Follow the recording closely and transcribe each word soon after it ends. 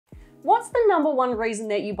What's the #1 reason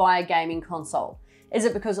that you buy a gaming console? Is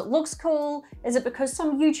it because it looks cool? Is it because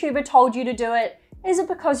some YouTuber told you to do it? Is it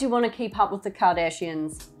because you want to keep up with the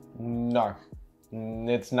Kardashians? No,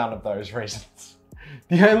 it's none of those reasons.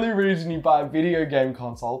 The only reason you buy a video game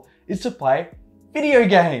console is to play video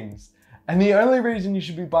games. And the only reason you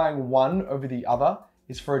should be buying one over the other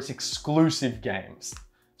is for its exclusive games.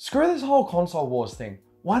 Screw this whole console wars thing.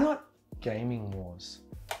 Why not gaming wars?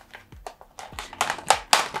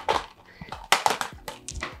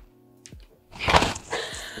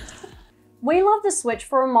 We love the Switch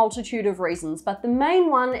for a multitude of reasons, but the main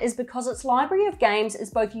one is because its library of games is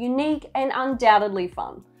both unique and undoubtedly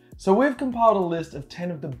fun. So we've compiled a list of 10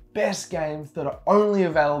 of the best games that are only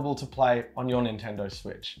available to play on your Nintendo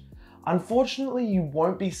Switch. Unfortunately, you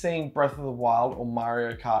won't be seeing Breath of the Wild or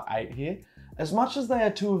Mario Kart 8 here. As much as they are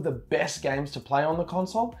two of the best games to play on the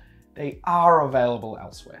console, they are available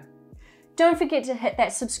elsewhere. Don't forget to hit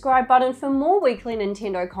that subscribe button for more weekly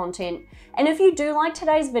Nintendo content. And if you do like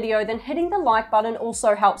today's video, then hitting the like button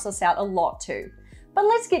also helps us out a lot too. But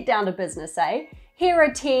let's get down to business, eh? Here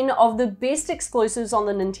are 10 of the best exclusives on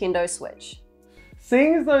the Nintendo Switch.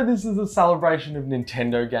 Seeing as though this is a celebration of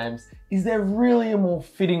Nintendo games, is there really a more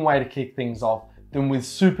fitting way to kick things off than with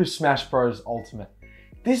Super Smash Bros. Ultimate?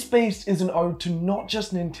 This beast is an ode to not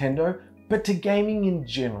just Nintendo, but to gaming in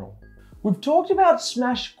general. We've talked about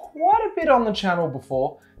Smash quite a bit on the channel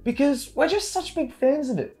before because we're just such big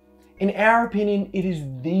fans of it. In our opinion, it is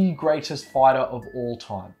the greatest fighter of all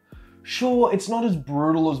time. Sure, it's not as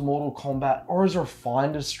brutal as Mortal Kombat or as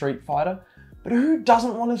refined as Street Fighter, but who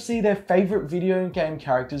doesn't want to see their favorite video game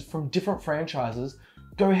characters from different franchises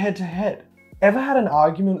go head to head? Ever had an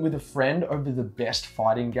argument with a friend over the best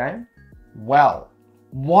fighting game? Well,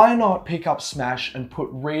 why not pick up Smash and put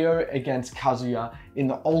Ryo against Kazuya in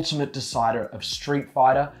the ultimate decider of Street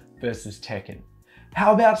Fighter versus Tekken?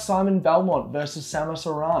 How about Simon Belmont versus Samus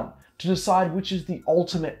Aran to decide which is the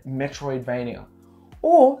ultimate Metroidvania?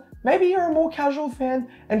 Or maybe you're a more casual fan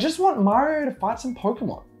and just want Mario to fight some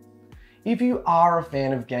Pokemon. If you are a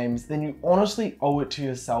fan of games, then you honestly owe it to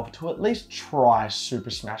yourself to at least try Super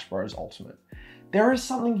Smash Bros. Ultimate. There is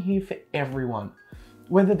something here for everyone,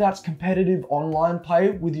 whether that's competitive online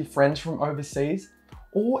play with your friends from overseas,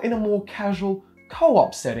 or in a more casual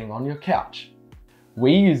co-op setting on your couch.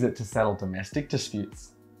 We use it to settle domestic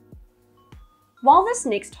disputes. While this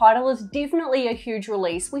next title is definitely a huge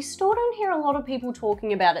release, we still don't hear a lot of people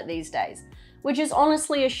talking about it these days, which is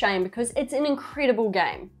honestly a shame because it's an incredible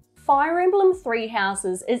game. Fire Emblem Three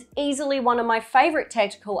Houses is easily one of my favourite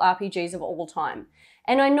tactical RPGs of all time.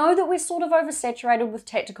 And I know that we're sort of oversaturated with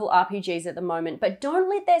tactical RPGs at the moment, but don't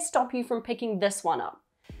let that stop you from picking this one up.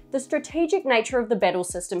 The strategic nature of the battle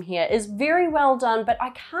system here is very well done, but I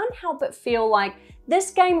can't help but feel like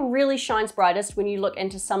this game really shines brightest when you look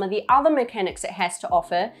into some of the other mechanics it has to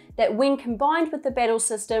offer that, when combined with the battle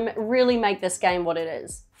system, really make this game what it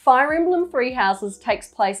is. Fire Emblem Three Houses takes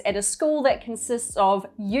place at a school that consists of,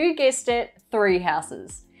 you guessed it, 3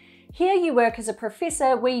 houses. Here you work as a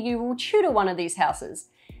professor where you will tutor one of these houses.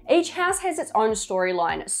 Each house has its own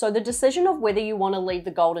storyline, so the decision of whether you want to lead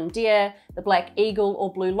the Golden Deer, the Black Eagle,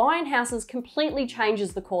 or Blue Lion houses completely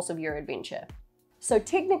changes the course of your adventure. So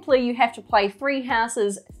technically you have to play 3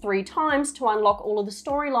 houses 3 times to unlock all of the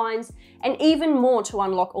storylines, and even more to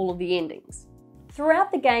unlock all of the endings.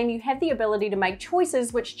 Throughout the game you have the ability to make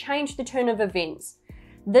choices which change the turn of events.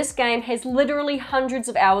 This game has literally hundreds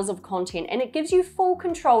of hours of content, and it gives you full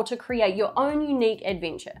control to create your own unique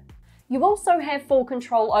adventure. You also have full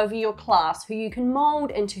control over your class, who you can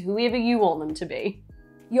mold into whoever you want them to be.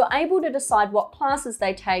 You're able to decide what classes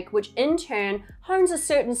they take, which in turn hones a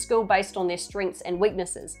certain skill based on their strengths and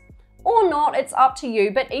weaknesses. Or not, it's up to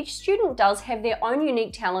you, but each student does have their own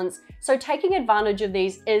unique talents, so taking advantage of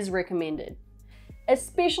these is recommended.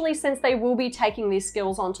 Especially since they will be taking their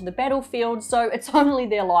skills onto the battlefield, so it's only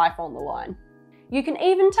their life on the line. You can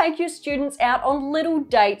even take your students out on little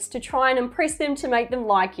dates to try and impress them to make them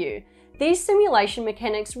like you. These simulation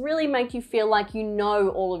mechanics really make you feel like you know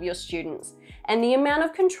all of your students, and the amount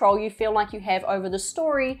of control you feel like you have over the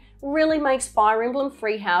story really makes Fire Emblem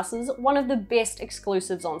Three Houses one of the best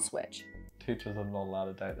exclusives on Switch. Teachers are not allowed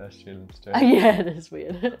to date their students too. Yeah, it is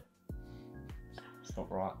weird. It's not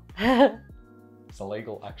right. It's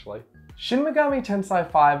illegal, actually. Shin Megami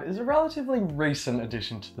Tensei 5 is a relatively recent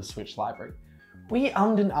addition to the Switch library. We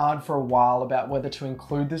ummed and ahed for a while about whether to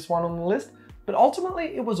include this one on the list, but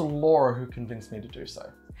ultimately it was Laura who convinced me to do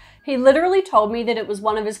so. He literally told me that it was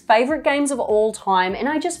one of his favourite games of all time, and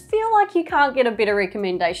I just feel like you can't get a better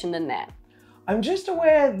recommendation than that. I'm just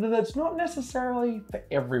aware that it's not necessarily for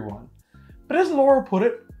everyone. But as Laura put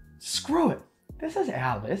it, screw it. This is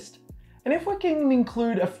our list. And if we can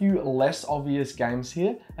include a few less obvious games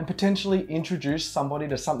here and potentially introduce somebody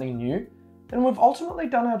to something new, then we've ultimately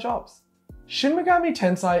done our jobs. Shin Megami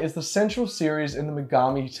Tensei is the central series in the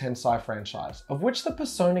Megami Tensei franchise, of which the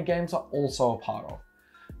Persona games are also a part of.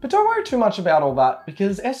 But don't worry too much about all that,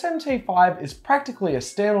 because SMT5 is practically a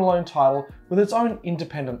standalone title with its own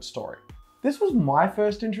independent story. This was my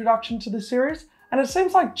first introduction to the series, and it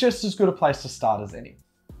seems like just as good a place to start as any.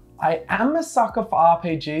 I am a sucker for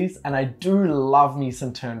RPGs, and I do love me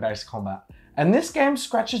some turn-based combat, and this game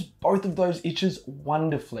scratches both of those itches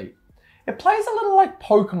wonderfully. It plays a little like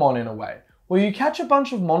Pokemon in a way, where you catch a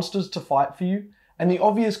bunch of monsters to fight for you, and the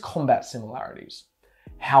obvious combat similarities.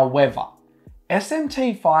 However,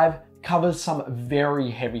 SMT5 covers some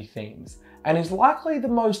very heavy themes, and is likely the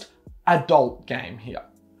most adult game here.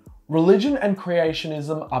 Religion and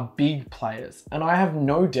creationism are big players, and I have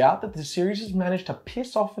no doubt that the series has managed to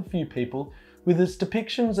piss off a few people with its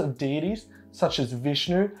depictions of deities such as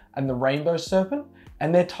Vishnu and the Rainbow Serpent,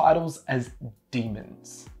 and their titles as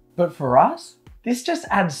demons. But for us, this just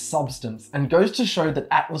adds substance and goes to show that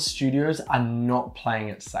Atlas Studios are not playing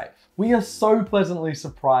it safe. We are so pleasantly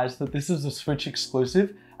surprised that this is a Switch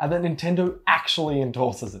exclusive and that Nintendo actually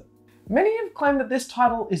endorses it. Many have claimed that this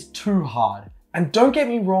title is too hard, and don't get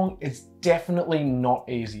me wrong, it's definitely not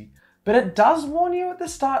easy, but it does warn you at the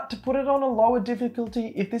start to put it on a lower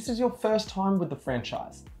difficulty if this is your first time with the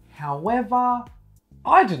franchise. However,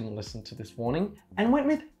 I didn't listen to this warning and went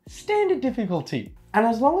with standard difficulty. And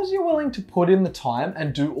as long as you're willing to put in the time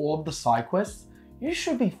and do all of the side quests, you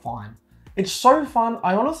should be fine. It's so fun,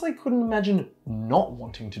 I honestly couldn't imagine not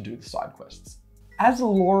wanting to do the side quests. As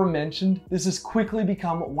Laura mentioned, this has quickly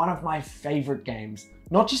become one of my favorite games,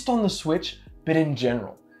 not just on the Switch, but in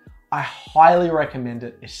general. I highly recommend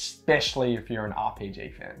it, especially if you're an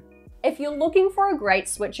RPG fan. If you're looking for a great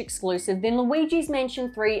Switch exclusive, then Luigi's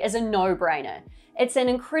Mansion 3 is a no-brainer. It's an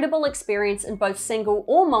incredible experience in both single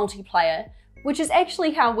or multiplayer, which is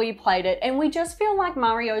actually how we played it, and we just feel like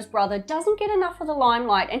Mario's brother doesn't get enough of the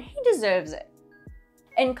limelight and he deserves it.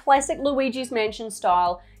 In classic Luigi's Mansion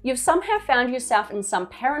style, you've somehow found yourself in some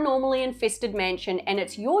paranormally infested mansion and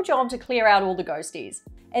it's your job to clear out all the ghosties.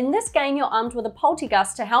 In this game, you're armed with a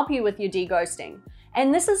poltergust to help you with your deghosting,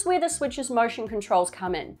 and this is where the Switch's motion controls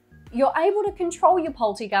come in. You're able to control your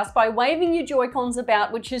poltergust by waving your Joy-Cons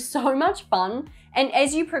about, which is so much fun, and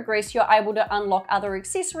as you progress, you're able to unlock other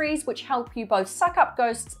accessories which help you both suck up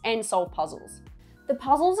ghosts and solve puzzles. The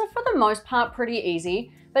puzzles are for the most part pretty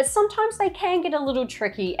easy, but sometimes they can get a little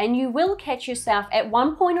tricky and you will catch yourself at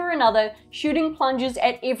one point or another shooting plunges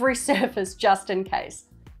at every surface just in case.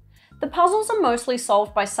 The puzzles are mostly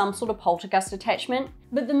solved by some sort of poltergust attachment,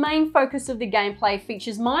 but the main focus of the gameplay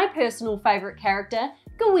features my personal favourite character,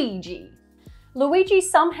 Luigi. Luigi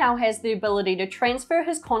somehow has the ability to transfer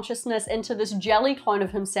his consciousness into this jelly clone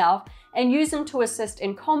of himself and use him to assist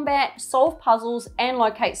in combat, solve puzzles, and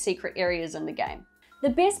locate secret areas in the game. The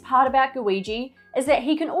best part about Luigi is that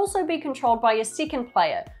he can also be controlled by a second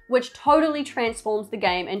player, which totally transforms the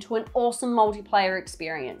game into an awesome multiplayer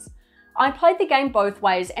experience. I played the game both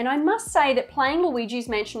ways, and I must say that playing Luigi's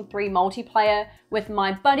Mansion 3 multiplayer with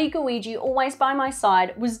my buddy Luigi always by my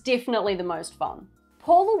side was definitely the most fun.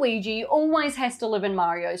 Poor Luigi always has to live in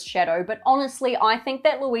Mario's shadow, but honestly I think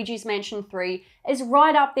that Luigi's Mansion 3 is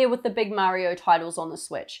right up there with the big Mario titles on the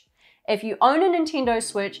Switch. If you own a Nintendo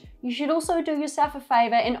Switch, you should also do yourself a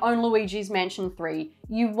favour and own Luigi's Mansion 3.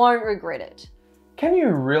 You won't regret it. Can you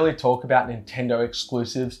really talk about Nintendo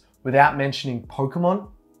exclusives without mentioning Pokemon?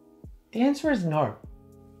 The answer is no.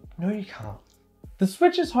 No, you can't. The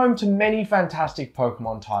Switch is home to many fantastic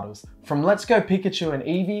Pokemon titles, from Let's Go Pikachu and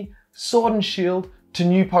Eevee, Sword and Shield, to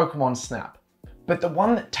new Pokemon Snap. But the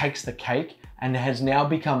one that takes the cake and has now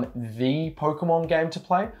become the Pokemon game to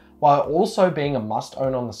play, while also being a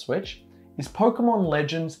must-own on the Switch, is Pokemon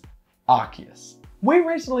Legends Arceus. We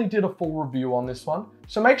recently did a full review on this one,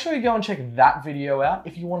 so make sure you go and check that video out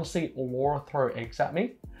if you want to see Laura throw eggs at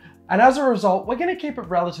me. And as a result, we're going to keep it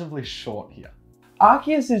relatively short here.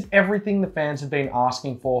 Arceus is everything the fans have been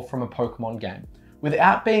asking for from a Pokemon game,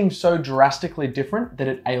 without being so drastically different that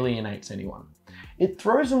it alienates anyone. It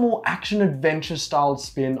throws a more action-adventure styled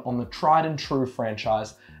spin on the tried and true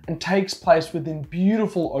franchise and takes place within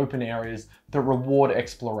beautiful open areas that reward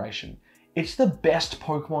exploration. It's the best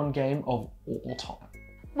Pokemon game of all time.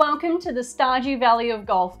 Welcome to the Stardew Valley of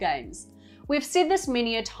golf games. We've said this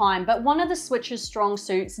many a time, but one of the Switch's strong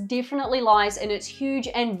suits definitely lies in its huge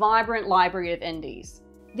and vibrant library of indies.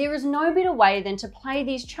 There is no better way than to play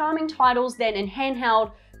these charming titles than in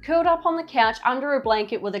handheld, curled up on the couch under a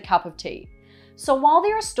blanket with a cup of tea. So while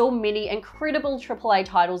there are still many incredible AAA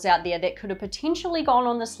titles out there that could have potentially gone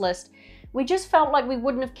on this list, We just felt like we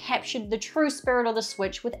wouldn't have captured the true spirit of the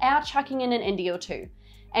Switch without chucking in an indie or two.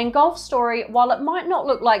 And Golf Story, while it might not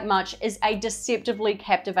look like much, is a deceptively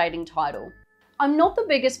captivating title. I'm not the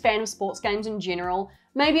biggest fan of sports games in general.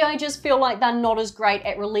 Maybe I just feel like they're not as great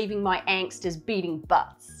at relieving my angst as beating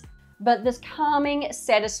butts. But this calming,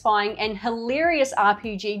 satisfying, and hilarious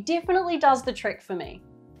RPG definitely does the trick for me.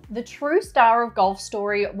 The true star of Golf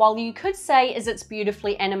Story, while you could say is its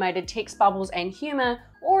beautifully animated text bubbles and humour,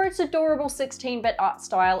 or its adorable 16-bit art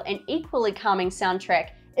style and equally calming soundtrack,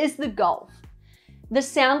 is the golf. The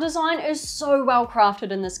sound design is so well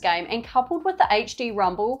crafted in this game, and coupled with the HD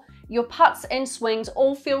rumble, your putts and swings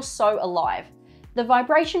all feel so alive. The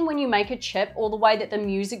vibration when you make a chip, or the way that the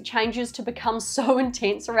music changes to become so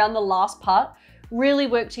intense around the last putt, really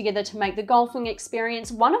work together to make the golfing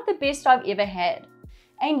experience one of the best I've ever had.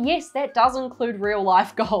 And yes, that does include real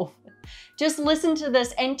life golf. Just listen to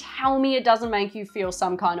this and tell me it doesn't make you feel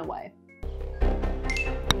some kind of way.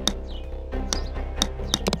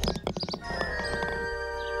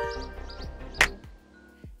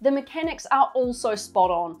 The mechanics are also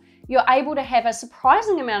spot on. You're able to have a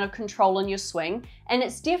surprising amount of control in your swing, and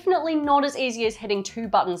it's definitely not as easy as hitting 2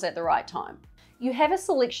 buttons at the right time. You have a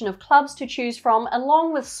selection of clubs to choose from,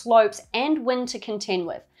 along with slopes and wind to contend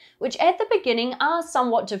with, which at the beginning are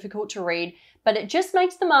somewhat difficult to read, but it just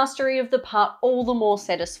makes the mastery of the putt all the more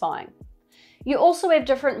satisfying. You also have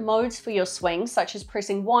different modes for your swing, such as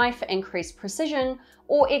pressing Y for increased precision,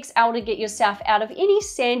 or XL to get yourself out of any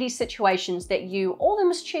sandy situations that you or the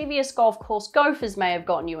mischievous golf course gophers may have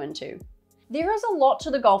gotten you into. There is a lot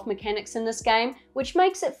to the golf mechanics in this game, which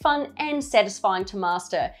makes it fun and satisfying to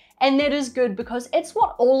master, and that is good because it's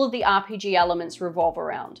what all of the RPG elements revolve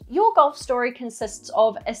around. Your Golf Story consists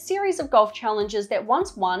of a series of golf challenges that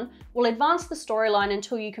once won will advance the storyline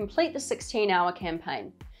until you complete the 16-hour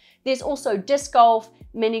campaign. There's also disc golf,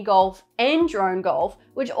 mini golf, and drone golf,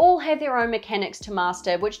 which all have their own mechanics to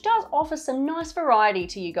master, which does offer some nice variety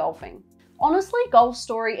to your golfing. Honestly, Golf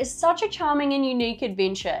Story is such a charming and unique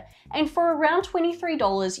adventure, and for around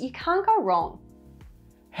 $23, you can't go wrong.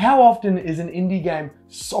 How often is an indie game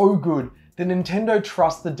so good that Nintendo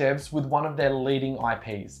trusts the devs with one of their leading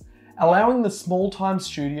IPs, allowing the small-time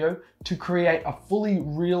studio to create a fully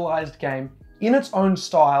realized game in its own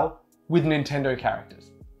style with Nintendo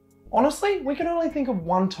characters? Honestly, we can only think of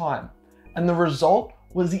one time, and the result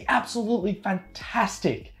was the absolutely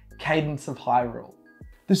fantastic Cadence of Hyrule.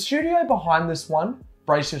 The studio behind this one,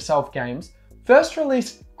 Brace Yourself Games, first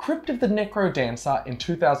released Crypt of the Necrodancer in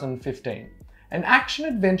 2015, an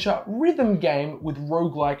action-adventure rhythm game with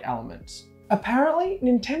roguelike elements. Apparently,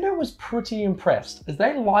 Nintendo was pretty impressed as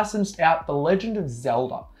they licensed out The Legend of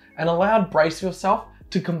Zelda and allowed Brace Yourself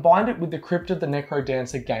to combine it with the Crypt of the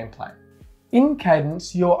Necrodancer gameplay. In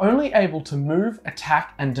Cadence, you're only able to move,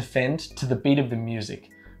 attack, and defend to the beat of the music,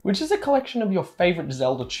 which is a collection of your favorite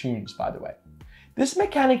Zelda tunes, by the way. This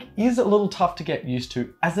mechanic is a little tough to get used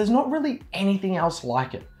to, as there's not really anything else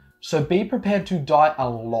like it, so be prepared to die a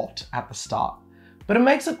lot at the start. But it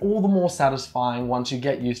makes it all the more satisfying once you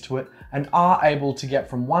get used to it and are able to get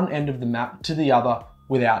from one end of the map to the other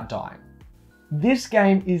without dying. This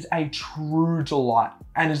game is a true delight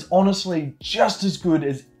and is honestly just as good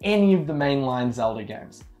as any of the mainline Zelda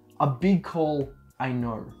games. A big call, I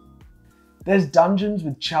know. There's dungeons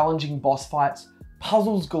with challenging boss fights,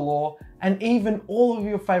 puzzles galore, and even all of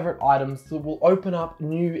your favorite items that will open up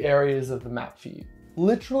new areas of the map for you.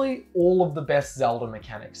 Literally all of the best Zelda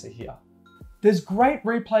mechanics are here. There's great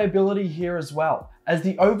replayability here as well, as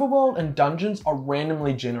the overworld and dungeons are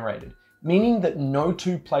randomly generated, meaning that no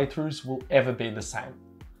 2 playthroughs will ever be the same.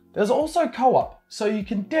 There's also co-op, so you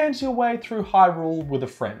can dance your way through Hyrule with a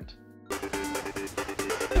friend.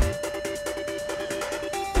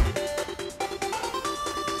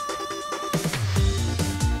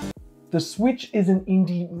 The Switch is an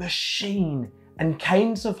indie machine, and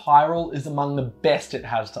Cadence of Hyrule is among the best it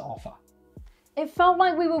has to offer. It felt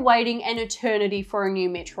like we were waiting an eternity for a new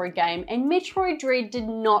Metroid game, and Metroid Dread did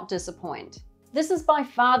not disappoint. This is by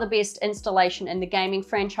far the best installation in the gaming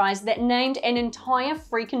franchise that named an entire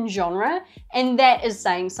freaking genre, and that is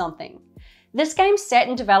saying something. This game sat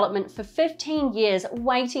in development for 15 years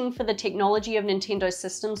waiting for the technology of Nintendo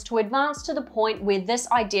systems to advance to the point where this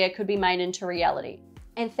idea could be made into reality.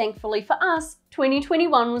 And thankfully for us,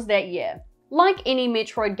 2021 was that year. Like any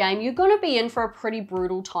Metroid game, you're gonna be in for a pretty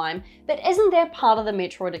brutal time, but isn't that part of the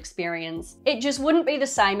Metroid experience? It just wouldn't be the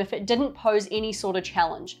same if it didn't pose any sort of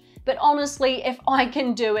challenge. But honestly, if I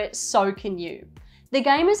can do it, so can you. The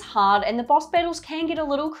game is hard and the boss battles can get a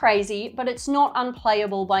little crazy, but it's not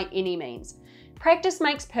unplayable by any means. Practice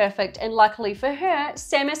makes perfect, and luckily for her,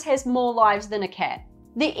 Samus has more lives than a cat.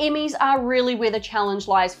 The Emmys are really where the challenge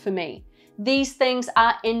lies for me. These things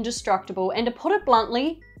are indestructible and, to put it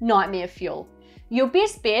bluntly, nightmare fuel. Your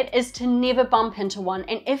best bet is to never bump into one,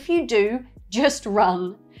 and if you do, just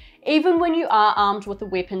run. Even when you are armed with the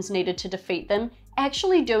weapons needed to defeat them,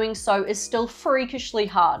 actually doing so is still freakishly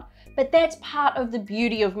hard. But that's part of the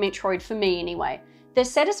beauty of Metroid for me anyway. The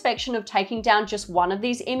satisfaction of taking down just one of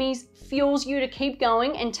these Emmys fuels you to keep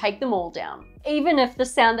going and take them all down, even if the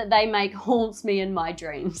sound that they make haunts me in my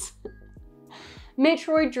dreams.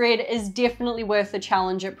 Metroid Dread is definitely worth the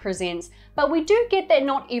challenge it presents, but we do get that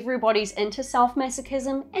not everybody's into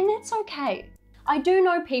self-masochism, and that's okay. I do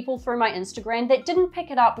know people through my Instagram that didn't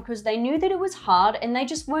pick it up because they knew that it was hard and they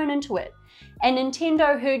just weren't into it. And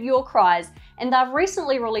Nintendo heard your cries, and they've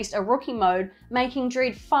recently released a rookie mode, making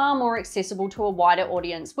Dread far more accessible to a wider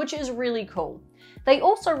audience, which is really cool. They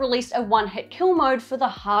also released a one-hit kill mode for the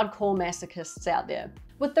hardcore masochists out there.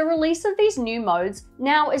 With the release of these new modes,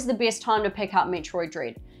 now is the best time to pick up Metroid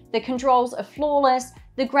Dread. The controls are flawless,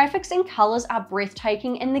 the graphics and colours are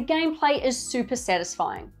breathtaking, and the gameplay is super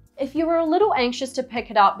satisfying. If you were a little anxious to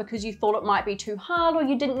pick it up because you thought it might be too hard or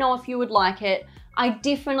you didn't know if you would like it, I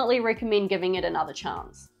definitely recommend giving it another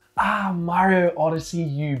chance. Ah, Mario Odyssey,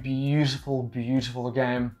 you beautiful, beautiful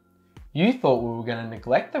game. You thought we were going to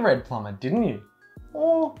neglect the Red Plumber, didn't you?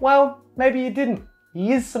 Or, well, maybe you didn't.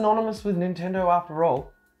 He is synonymous with Nintendo after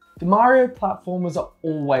all. The Mario platformers are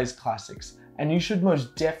always classics, and you should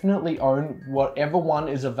most definitely own whatever one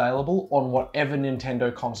is available on whatever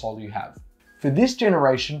Nintendo console you have. For this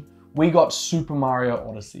generation, we got Super Mario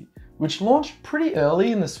Odyssey, which launched pretty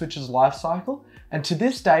early in the Switch's life cycle, and to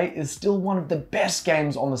this day is still one of the best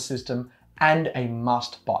games on the system and a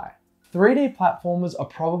must-buy. 3D platformers are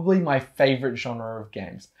probably my favorite genre of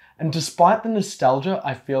games, and despite the nostalgia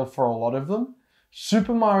I feel for a lot of them,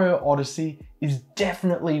 Super Mario Odyssey is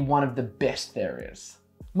definitely one of the best there is.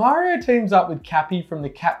 Mario teams up with Cappy from the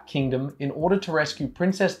Cap Kingdom in order to rescue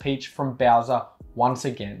Princess Peach from Bowser once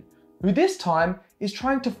again, who this time is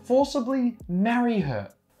trying to forcibly marry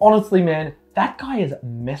her. Honestly man, that guy is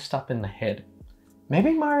messed up in the head.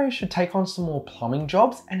 Maybe Mario should take on some more plumbing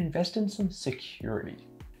jobs and invest in some security.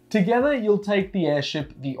 Together you'll take the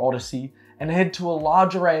airship, the Odyssey, and head to a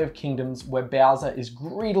large array of kingdoms where Bowser is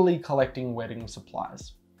greedily collecting wedding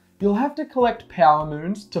supplies. You'll have to collect power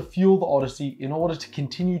moons to fuel the Odyssey in order to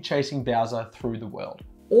continue chasing Bowser through the world.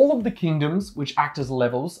 All of the kingdoms, which act as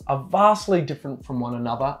levels, are vastly different from one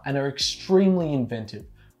another and are extremely inventive,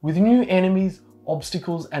 with new enemies,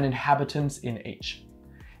 obstacles, and inhabitants in each.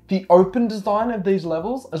 The open design of these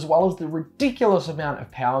levels, as well as the ridiculous amount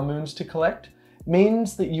of power moons to collect,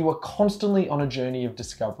 means that you are constantly on a journey of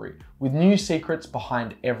discovery, with new secrets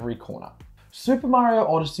behind every corner. Super Mario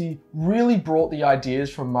Odyssey really brought the ideas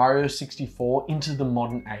from Mario 64 into the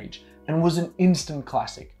modern age, and was an instant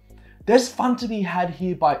classic. There's fun to be had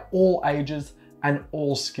here by all ages and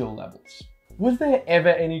all skill levels. Was there ever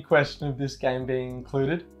any question of this game being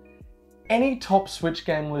included? Any top Switch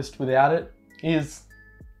game list without it is,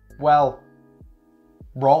 well,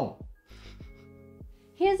 wrong.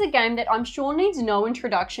 Here's a game that I'm sure needs no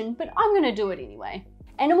introduction, but I'm gonna do it anyway.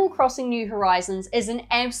 Animal Crossing New Horizons is an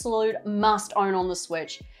absolute must-own on the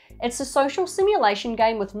Switch. It's a social simulation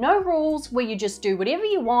game with no rules where you just do whatever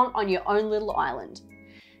you want on your own little island.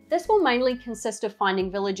 This will mainly consist of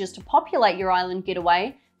finding villagers to populate your island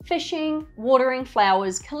getaway, fishing, watering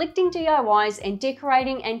flowers, collecting DIYs, and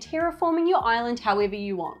decorating and terraforming your island however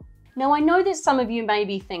you want. Now I know that some of you may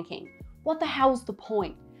be thinking, what the hell's the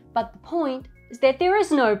point? But the point is that there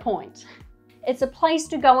is no point. It's a place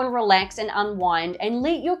to go and relax and unwind and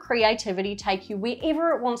let your creativity take you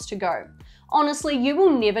wherever it wants to go. Honestly, you will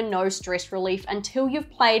never know stress relief until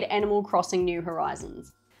you've played Animal Crossing New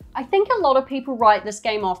Horizons. I think a lot of people write this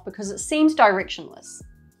game off because it seems directionless.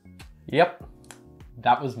 Yep,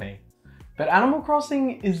 that was me. But Animal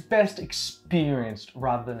Crossing is best experienced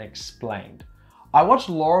rather than explained. I watched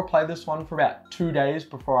Laura play this one for about 2 days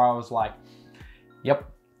before I was like,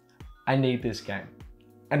 yep, I need this game.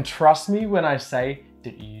 And trust me when I say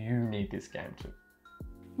that you need this game too.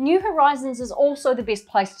 New Horizons is also the best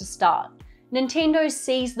place to start. Nintendo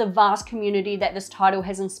sees the vast community that this title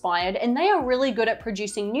has inspired, and they are really good at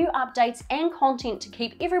producing new updates and content to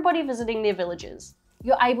keep everybody visiting their villages.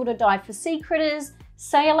 You're able to dive for sea critters,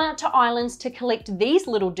 sail out to islands to collect these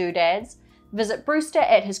little doodads, visit Brewster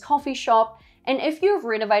at his coffee shop, and if you've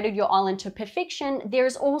renovated your island to perfection, there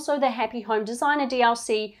is also the Happy Home Designer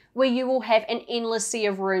DLC where you will have an endless sea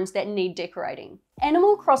of rooms that need decorating.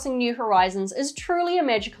 Animal Crossing New Horizons is truly a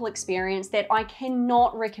magical experience that I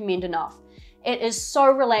cannot recommend enough. It is so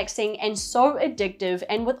relaxing and so addictive,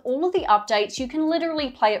 and with all of the updates, you can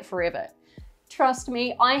literally play it forever. Trust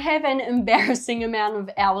me, I have an embarrassing amount of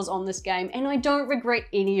hours on this game and I don't regret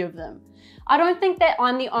any of them. I don't think that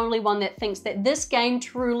I'm the only one that thinks that this game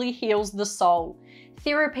truly heals the soul.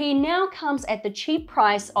 Therapy now comes at the cheap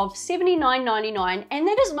price of $79.99 and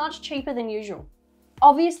that is much cheaper than usual.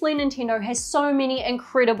 Obviously, Nintendo has so many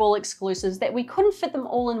incredible exclusives that we couldn't fit them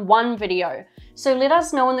all in one video. So let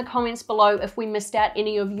us know in the comments below if we missed out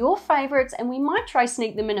any of your favorites and we might try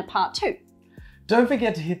sneak them in a part 2. Don't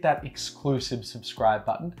forget to hit that exclusive subscribe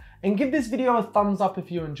button and give this video a thumbs up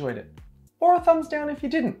if you enjoyed it, or a thumbs down if you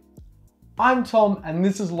didn't. I'm Tom and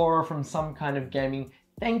this is Laura from Some Kind of Gaming.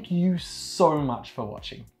 Thank you so much for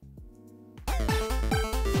watching.